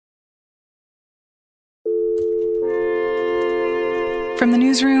From the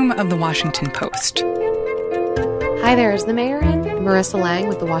newsroom of The Washington Post. Hi there, is the mayor in? Marissa Lang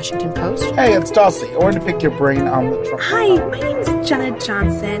with The Washington Post. Hey, it's Dulcie. I wanted to pick your brain on the Trump. Hi, my name is Jenna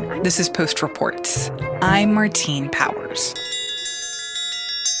Johnson. This is Post Reports. I'm Martine Powers.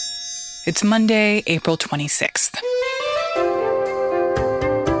 It's Monday, April 26th.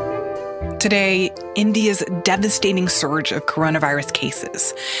 Today, India's devastating surge of coronavirus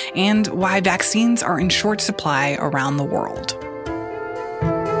cases and why vaccines are in short supply around the world.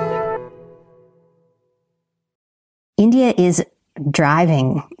 India is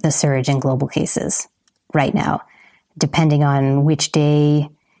driving the surge in global cases right now. Depending on which day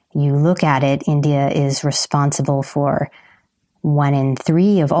you look at it, India is responsible for 1 in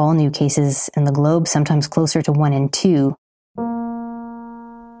 3 of all new cases in the globe, sometimes closer to 1 in 2.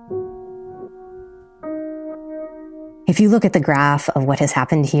 If you look at the graph of what has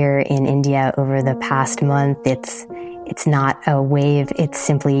happened here in India over the past month, it's not a wave, it's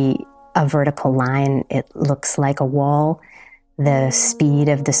simply a vertical line. It looks like a wall. The speed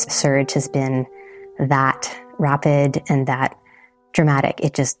of the surge has been that rapid and that dramatic.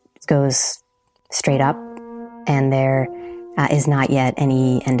 It just goes straight up, and there is not yet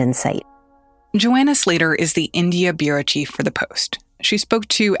any end in sight. Joanna Slater is the India bureau chief for The Post. She spoke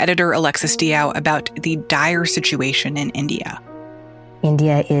to editor Alexis Diao about the dire situation in India.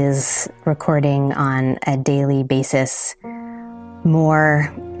 India is recording on a daily basis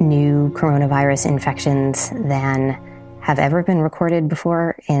more new coronavirus infections than have ever been recorded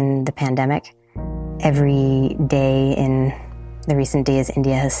before in the pandemic. Every day in the recent days,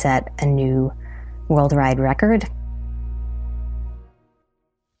 India has set a new worldwide record.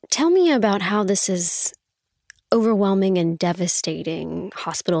 Tell me about how this is overwhelming and devastating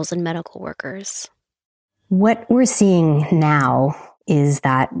hospitals and medical workers. What we're seeing now is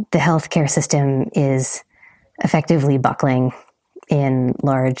that the healthcare system is effectively buckling in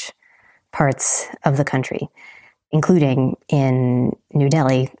large parts of the country, including in New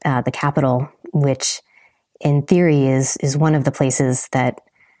Delhi, the capital, which in theory is one of the places that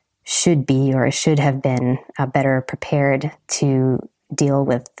should be or should have been better prepared to deal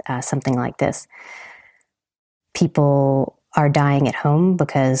with something like this. People are dying at home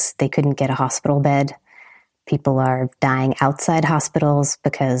because they couldn't get a hospital bed. People are dying outside hospitals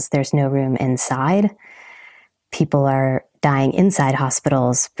because there's no room inside. People are dying inside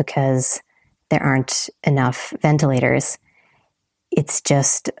hospitals because there aren't enough ventilators. It's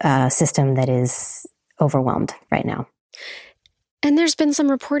just a system that is overwhelmed right now. And there's been some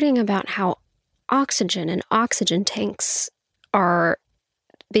reporting about how oxygen and oxygen tanks are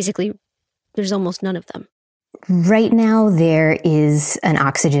basically, there's almost none of them. Right now, there is an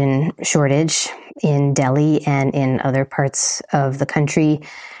oxygen shortage in Delhi and in other parts of the country.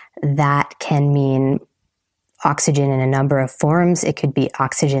 That can mean oxygen in a number of forms. It could be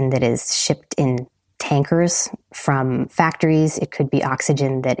oxygen that is shipped in tankers from factories. It could be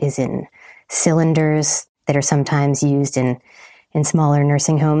oxygen that is in cylinders that are sometimes used in smaller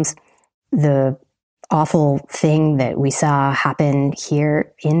nursing homes. The awful thing that we saw happen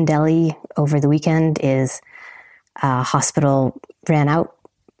here in Delhi over the weekend is a hospital ran out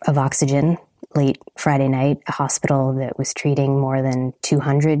of oxygen late Friday night, a hospital that was treating more than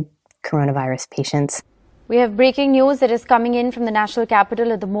 200 coronavirus patients. We have breaking news that is coming in from the national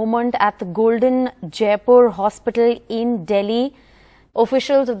capital at the moment at the Golden Jaipur Hospital in Delhi.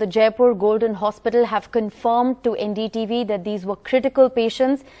 Officials of the Jaipur Golden Hospital have confirmed to NDTV that these were critical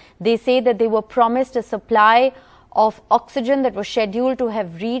patients. They say that they were promised a supply of oxygen that was scheduled to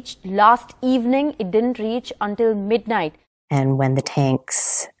have reached last evening. It didn't reach until midnight. And when the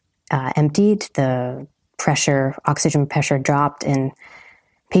tanks emptied, the oxygen pressure dropped, and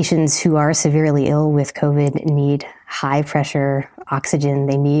patients who are severely ill with COVID need high pressure oxygen.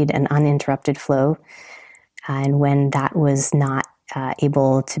 They need an uninterrupted flow. And when that was not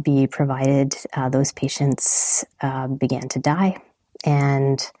able to be provided, those patients began to die.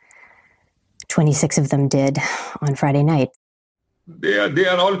 And 26 of them did on Friday night. They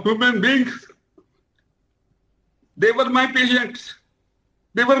are all human beings. They were my patients.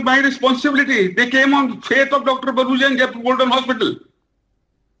 They were my responsibility. They came on faith of Dr. Baruja in Jaipur Golden Hospital.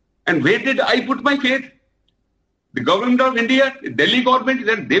 And where did I put my faith? The government of India, the Delhi government,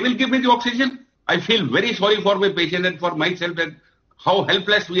 that they will give me the oxygen. I feel very sorry for my patient and for myself and how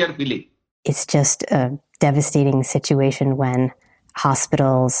helpless we are feeling. It's just a devastating situation when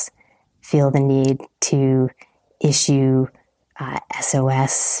hospitals feel the need to issue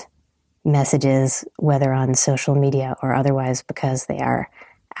SOS messages, whether on social media or otherwise, because they are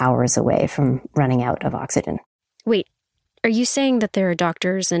hours away from running out of oxygen. Wait, are you saying that there are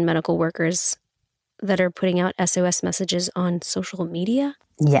doctors and medical workers that are putting out SOS messages on social media?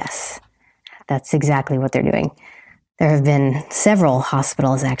 Yes, that's exactly what they're doing. There have been several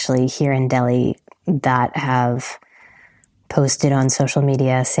hospitals actually here in Delhi that have posted on social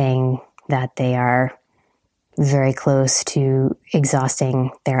media saying that they are very close to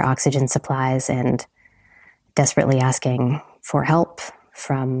exhausting their oxygen supplies and desperately asking for help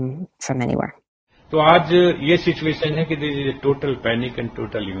from anywhere. तो आज ये situation है कि there is a total panic and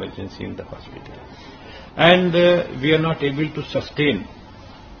total emergency in the hospital, and we are not able to sustain,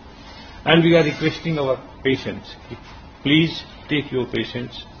 and we are requesting our patients, please take your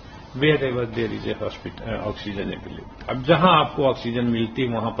patients wherever there is a hospital oxygen available. अब जहां आपको oxygen मिलती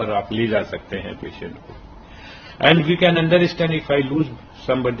है वहां पर आप ले जा सकते हैं पेशेंट को, and we can understand if I lose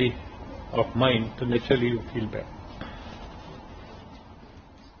somebody of mine, so naturally you feel bad.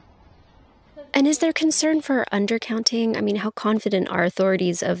 And is there concern for undercounting? I mean, how confident are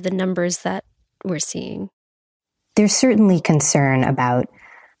authorities of the numbers that we're seeing? There's certainly concern about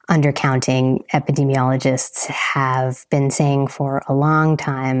undercounting. Epidemiologists have been saying for a long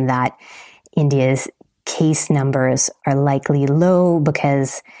time that India's case numbers are likely low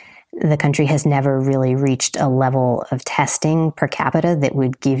because the country has never really reached a level of testing per capita that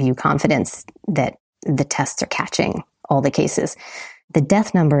would give you confidence that the tests are catching all the cases. The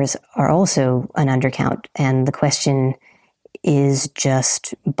death numbers are also an undercount, and the question is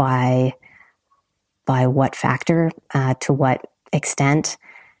just by what factor, to what extent.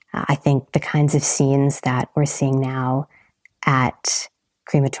 I think the kinds of scenes that we're seeing now at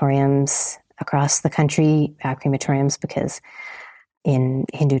crematoriums across the country, crematoriums because in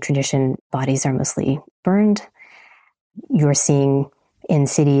Hindu tradition, bodies are mostly burned. You're seeing in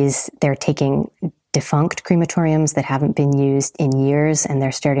cities, they're taking defunct crematoriums that haven't been used in years, and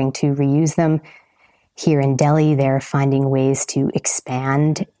they're starting to reuse them. Here in Delhi, they're finding ways to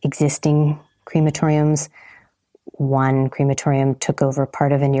expand existing crematoriums. One crematorium took over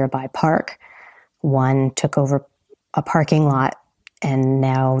part of a nearby park. One took over a parking lot, and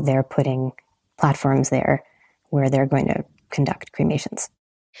now they're putting platforms there where they're going to conduct cremations.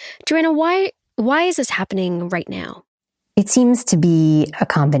 Joanna, why is this happening right now? It seems to be a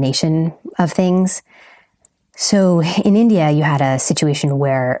combination of things. So in India, you had a situation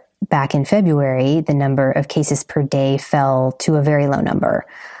where back in February, the number of cases per day fell to a very low number,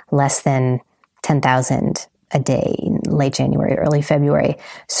 less than 10,000 a day in late January, early February.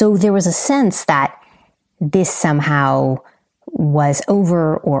 So there was a sense that this somehow was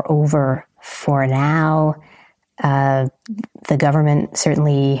over for now. The government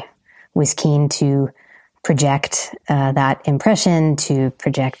certainly was keen to project that impression, to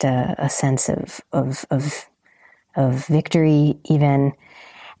project a sense of victory even.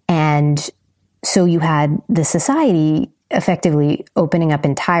 And so you had the society effectively opening up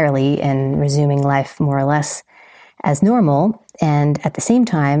entirely and resuming life more or less as normal. And at the same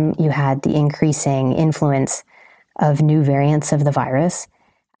time, you had the increasing influence of new variants of the virus.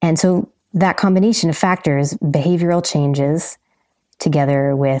 And so that combination of factors, behavioral changes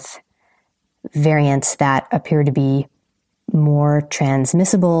together with variants that appear to be more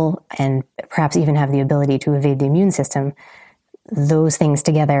transmissible and perhaps even have the ability to evade the immune system, those things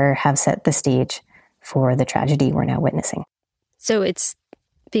together have set the stage for the tragedy we're now witnessing. So it's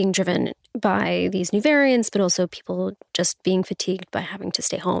being driven by these new variants, but also people just being fatigued by having to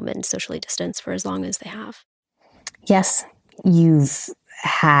stay home and socially distance for as long as they have. Yes, you've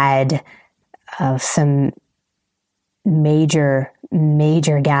had some major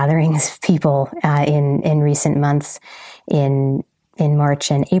gatherings of people in recent months. In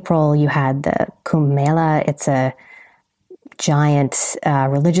March and April, you had the Kumbh Mela. It's a giant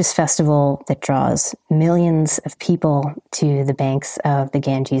religious festival that draws millions of people to the banks of the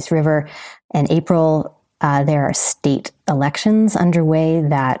Ganges River. In April, there are state elections underway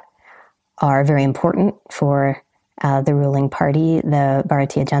that are very important for the ruling party, the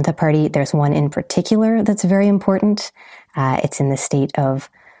Bharatiya Janata Party. There's one in particular that's very important. It's in the state of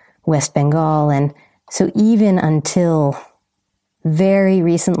West Bengal. And so even until very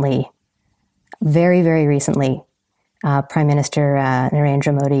recently, very recently, Prime Minister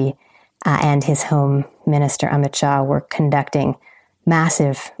Narendra Modi and his Home Minister Amit Shah were conducting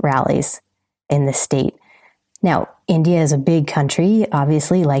massive rallies in the state. Now, India is a big country,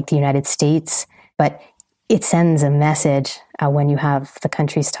 obviously, like the United States, but it sends a message when you have the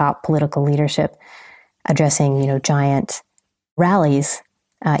country's top political leadership addressing, giant rallies,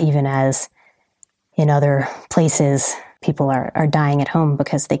 even as in other places, people are dying at home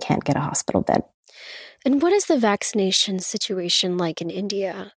because they can't get a hospital bed. And what is the vaccination situation like in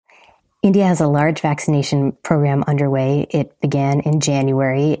India? India has a large vaccination program underway. It began in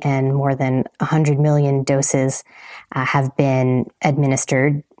January, and more than 100 million doses have been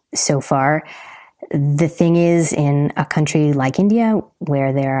administered so far. The thing is, in a country like India,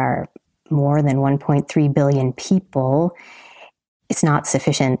 where there are more than 1.3 billion people, it's not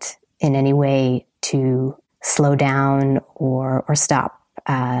sufficient in any way to slow down or stop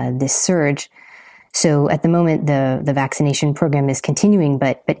this surge. So at the moment, the vaccination program is continuing,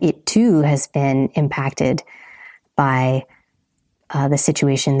 but it too has been impacted by the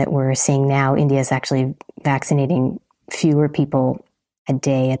situation that we're seeing now. India is actually vaccinating fewer people a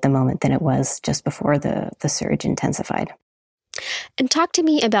day at the moment than it was just before the surge intensified. And talk to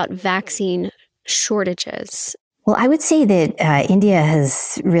me about vaccine shortages. Well, I would say that India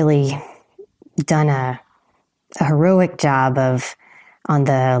has really done a heroic job on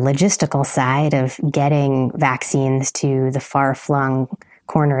the logistical side of getting vaccines to the far-flung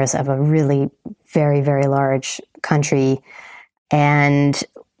corners of a really very, very large country. And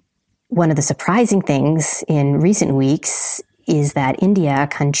one of the surprising things in recent weeks is that India, a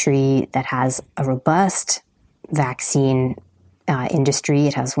country that has a robust vaccine industry,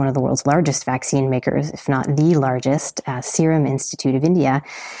 it has one of the world's largest vaccine makers, if not the largest, Serum Institute of India,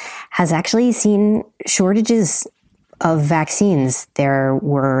 has actually seen shortages of vaccines. There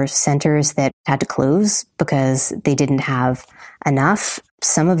were centers that had to close because they didn't have enough.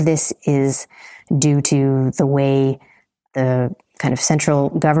 Some of this is due to the way the kind of central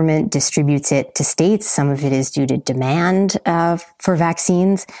government distributes it to states. Some of it is due to demand for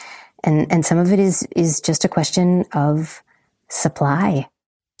vaccines. And some of it is just a question of supply.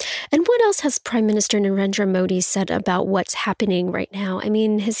 And what else has Prime Minister Narendra Modi said about what's happening right now? I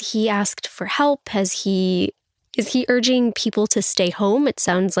mean, has he asked for help? Is he urging people to stay home? It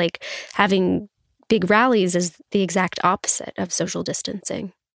sounds like having big rallies is the exact opposite of social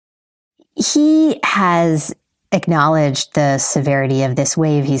distancing. He has acknowledged the severity of this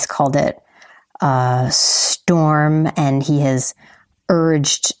wave. He's called it a storm, and he has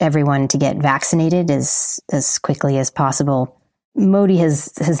urged everyone to get vaccinated as quickly as possible. Modi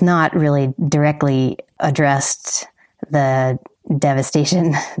has not really directly addressed the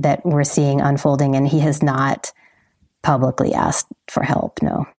devastation that we're seeing unfolding, and he has not publicly asked for help,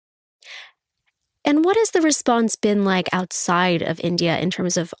 no. And what has the response been like outside of India in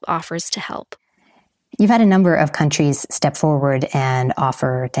terms of offers to help? You've had a number of countries step forward and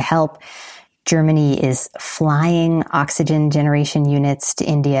offer to help. Germany is flying oxygen generation units to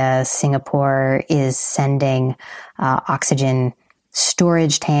India. Singapore is sending oxygen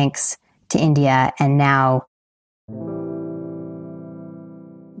storage tanks to India. And now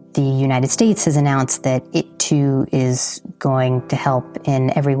the United States has announced that it too is going to help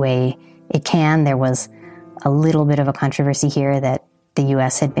in every way it can. There was a little bit of a controversy here that the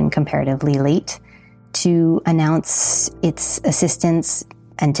U.S. had been comparatively late to announce its assistance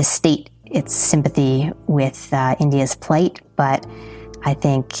and to state its sympathy with India's plight. But I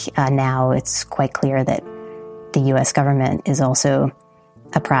think now it's quite clear that the U.S. government is also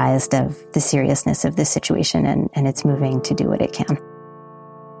apprised of the seriousness of this situation, and it's moving to do what it can.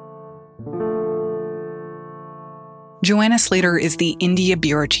 Joanna Slater is the India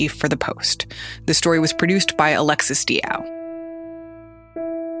bureau chief for The Post. The story was produced by Alexis Diao.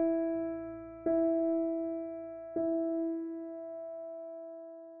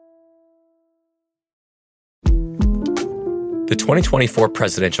 The 2024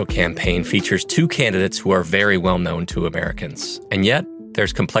 presidential campaign features two candidates who are very well known to Americans. And yet,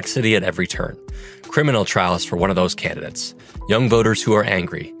 there's complexity at every turn. Criminal trials for one of those candidates. Young voters who are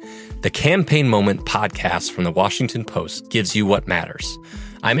angry. The Campaign Moment podcast from The Washington Post gives you what matters.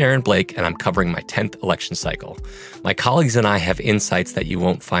 I'm Aaron Blake, and I'm covering my 10th election cycle. My colleagues and I have insights that you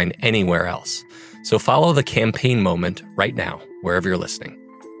won't find anywhere else. So follow The Campaign Moment right now, wherever you're listening.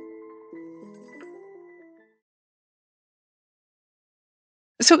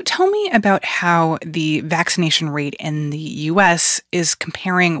 So tell me about how the vaccination rate in the U.S. is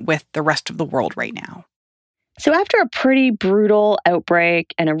comparing with the rest of the world right now. So after a pretty brutal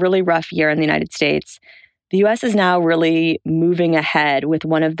outbreak and a really rough year in the United States, the U.S. is now really moving ahead with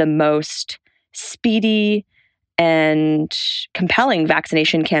one of the most speedy and compelling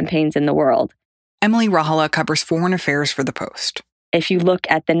vaccination campaigns in the world. Emily Rahala covers foreign affairs for The Post. If you look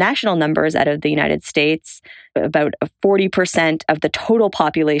at the national numbers out of the United States, about 40% of the total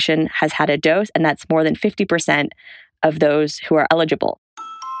population has had a dose, and that's more than 50% of those who are eligible.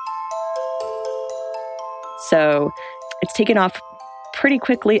 So it's taken off pretty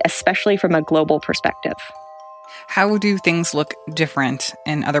quickly, especially from a global perspective. How do things look different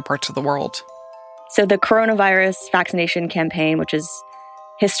in other parts of the world? So the coronavirus vaccination campaign, which is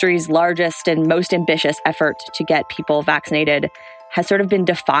history's largest and most ambitious effort to get people vaccinated has sort of been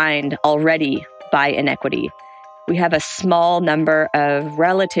defined already by inequity. We have a small number of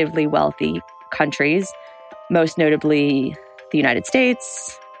relatively wealthy countries, most notably the United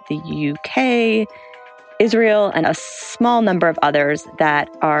States, the UK, Israel, and a small number of others that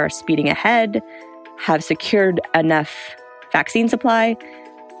are speeding ahead, have secured enough vaccine supply,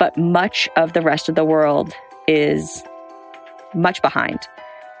 but much of the rest of the world is much behind.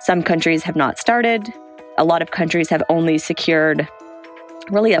 Some countries have not started. A lot of countries have only secured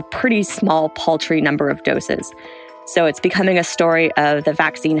really a pretty small, paltry number of doses. So it's becoming a story of the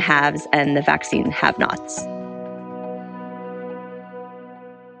vaccine haves and the vaccine have-nots.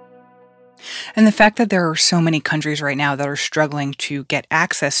 And the fact that there are so many countries right now that are struggling to get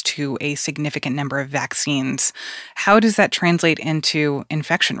access to a significant number of vaccines, how does that translate into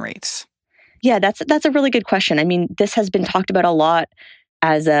infection rates? Yeah, that's a really good question. I mean, this has been talked about a lot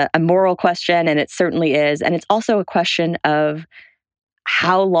as a moral question, and it certainly is. And it's also a question of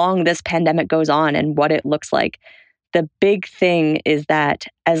how long this pandemic goes on and what it looks like. The big thing is that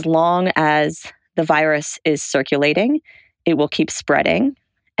as long as the virus is circulating, it will keep spreading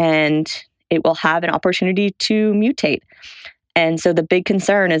and it will have an opportunity to mutate. And so the big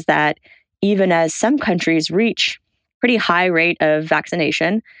concern is that even as some countries reach pretty high rate of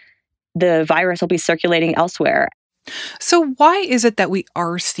vaccination, the virus will be circulating elsewhere. So why is it that we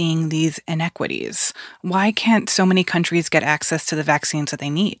are seeing these inequities? Why can't so many countries get access to the vaccines that they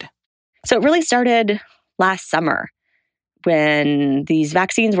need? So it really started last summer when these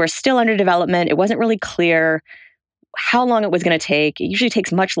vaccines were still under development. It wasn't really clear how long it was going to take. It usually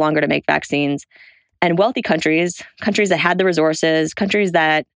takes much longer to make vaccines. And wealthy countries that had the resources, countries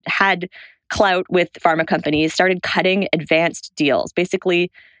that had clout with pharma companies, started cutting advanced deals,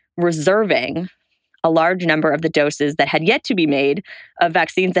 basically reserving a large number of the doses that had yet to be made of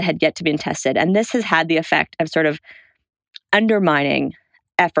vaccines that had yet to be tested. And this has had the effect of sort of undermining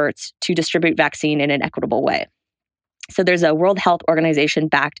efforts to distribute vaccine in an equitable way. So there's a World Health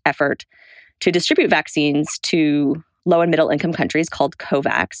Organization-backed effort to distribute vaccines to low and middle income countries called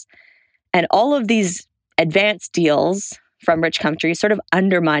COVAX. And all of these advanced deals from rich countries sort of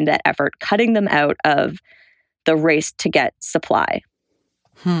undermined that effort, cutting them out of the race to get supply.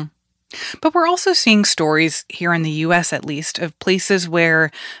 But we're also seeing stories here in the U.S., at least, of places where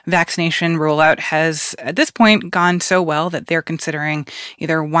vaccination rollout has, at this point, gone so well that they're considering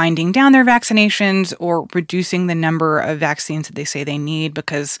either winding down their vaccinations or reducing the number of vaccines that they say they need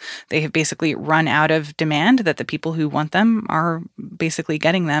because they have basically run out of demand, that the people who want them are basically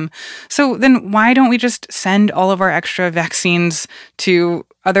getting them. So then why don't we just send all of our extra vaccines to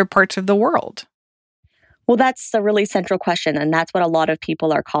other parts of the world? Well, that's a really central question, and that's what a lot of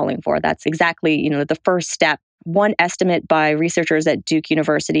people are calling for. That's exactly, the first step. One estimate by researchers at Duke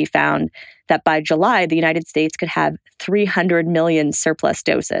University found that by July, the United States could have 300 million surplus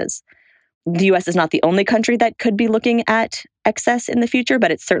doses. The U.S. is not the only country that could be looking at excess in the future,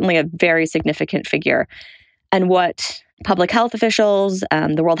 but it's certainly a very significant figure. And what public health officials,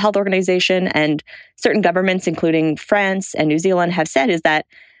 the World Health Organization, and certain governments, including France and New Zealand, have said is that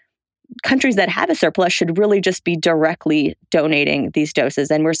countries that have a surplus should really just be directly donating these doses.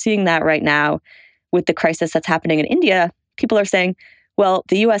 And we're seeing that right now with the crisis that's happening in India. People are saying, well,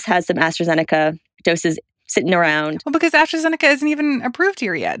 the U.S. has some AstraZeneca doses sitting around. Well, because AstraZeneca isn't even approved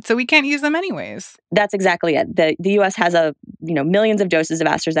here yet, so we can't use them anyways. That's exactly it. The U.S. has millions of doses of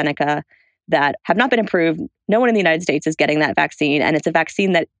AstraZeneca that have not been approved. No one in the United States is getting that vaccine, and it's a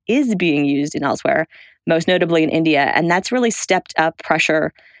vaccine that is being used in elsewhere, most notably in India. And that's really stepped up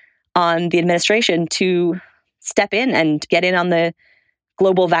pressure on the administration to step in and get in on the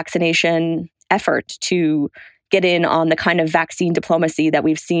global vaccination effort, to get in on the kind of vaccine diplomacy that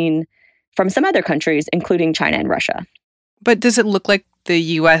we've seen from some other countries, including China and Russia. But does it look like the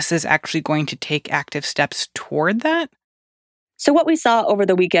U.S. is actually going to take active steps toward that? So what we saw over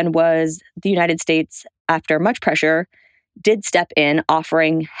the weekend was the United States, after much pressure, did step in,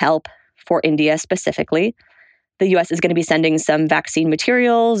 offering help for India specifically. The U.S. is going to be sending some vaccine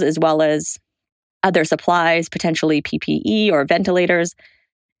materials as well as other supplies, potentially PPE or ventilators.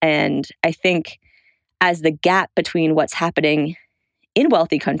 And I think as the gap between what's happening in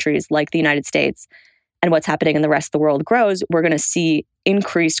wealthy countries like the United States and what's happening in the rest of the world grows, we're going to see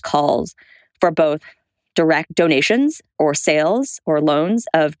increased calls for both direct donations or sales or loans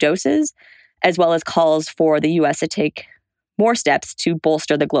of doses, as well as calls for the U.S. to take more steps to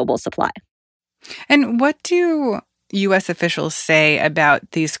bolster the global supply. And what do U.S. officials say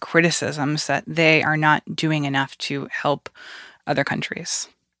about these criticisms that they are not doing enough to help other countries?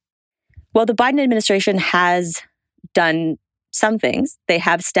 Well, the Biden administration has done some things. They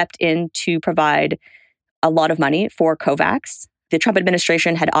have stepped in to provide a lot of money for COVAX. The Trump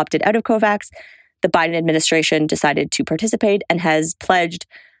administration had opted out of COVAX. The Biden administration decided to participate and has pledged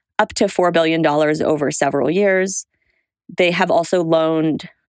up to $4 billion over several years. They have also loaned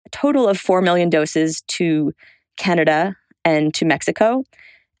a total of 4 million doses to Canada and to Mexico.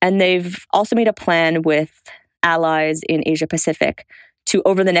 And they've also made a plan with allies in Asia Pacific to,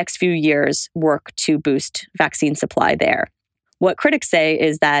 over the next few years, work to boost vaccine supply there. What critics say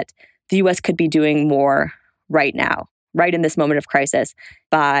is that the U.S. could be doing more right now, right in this moment of crisis,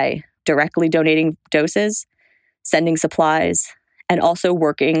 by directly donating doses, sending supplies, and also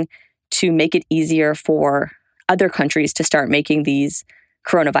working to make it easier for other countries to start making these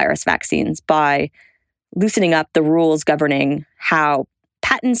coronavirus vaccines by loosening up the rules governing how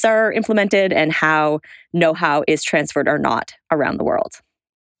patents are implemented and how know-how is transferred or not around the world.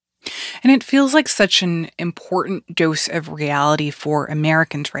 And it feels like such an important dose of reality for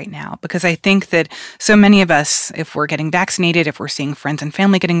Americans right now, because I think that so many of us, if we're getting vaccinated, if we're seeing friends and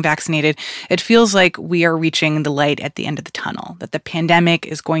family getting vaccinated, it feels like we are reaching the light at the end of the tunnel, that the pandemic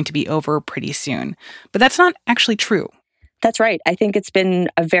is going to be over pretty soon. But that's not actually true. That's right. I think it's been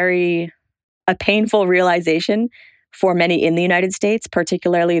a painful realization for many in the United States,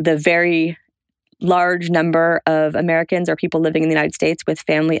 particularly the very large number of Americans or people living in the United States with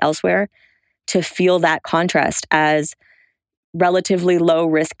family elsewhere, to feel that contrast as relatively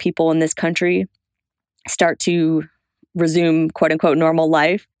low-risk people in this country start to resume quote-unquote normal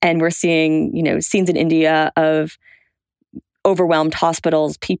life. And we're seeing, scenes in India of overwhelmed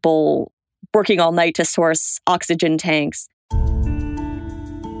hospitals, people working all night to source oxygen tanks.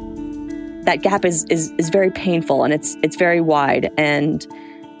 That gap is very painful, and it's very wide. And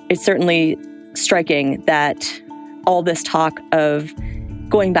it's certainly striking that all this talk of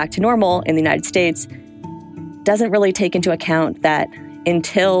going back to normal in the United States doesn't really take into account that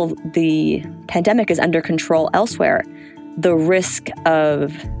until the pandemic is under control elsewhere, the risk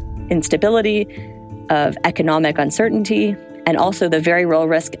of instability, of economic uncertainty, and also the very real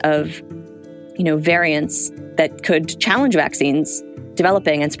risk of, variants that could challenge vaccines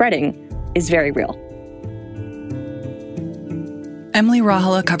developing and spreading is very real. Emily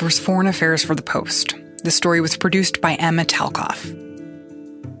Rahala covers foreign affairs for The Post. The story was produced by Emma Talkoff.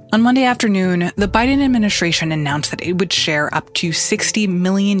 On Monday afternoon, the Biden administration announced that it would share up to 60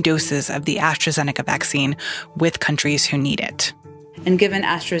 million doses of the AstraZeneca vaccine with countries who need it. And given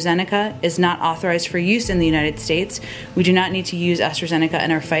AstraZeneca is not authorized for use in the United States, we do not need to use AstraZeneca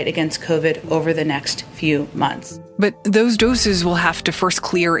in our fight against COVID over the next few months. But those doses will have to first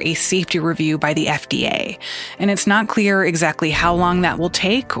clear a safety review by the FDA. And it's not clear exactly how long that will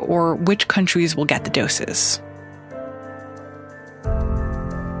take or which countries will get the doses.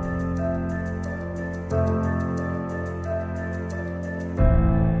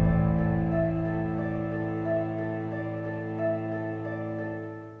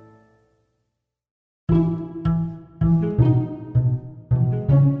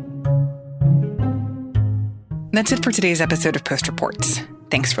 That's it for today's episode of Post Reports.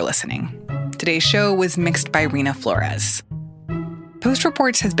 Thanks for listening. Today's show was mixed by Rena Flores. Post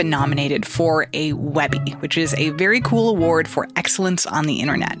Reports has been nominated for a Webby, which is a very cool award for excellence on the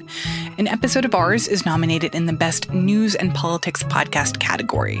internet. An episode of ours is nominated in the Best News and Politics Podcast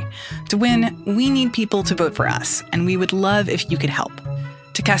category. To win, we need people to vote for us, and we would love if you could help.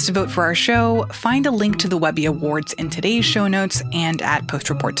 To cast a vote for our show, find a link to the Webby Awards in today's show notes and at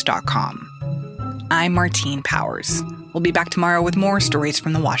postreports.com. I'm Martine Powers. We'll be back tomorrow with more stories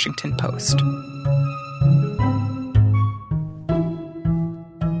from the Washington Post.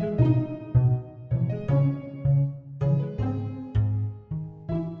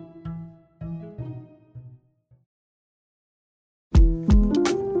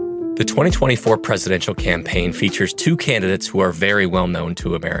 The 2024 presidential campaign features two candidates who are very well known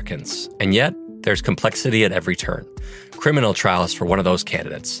to Americans. And yet, there's complexity at every turn. Criminal trials for one of those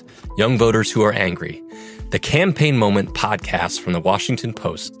candidates. Young voters who are angry. The Campaign Moment podcast from the Washington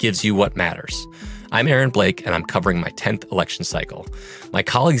Post gives you what matters. I'm Aaron Blake, and I'm covering my 10th election cycle. My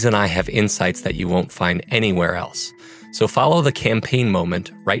colleagues and I have insights that you won't find anywhere else. So follow The Campaign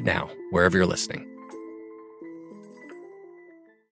Moment right now, wherever you're listening.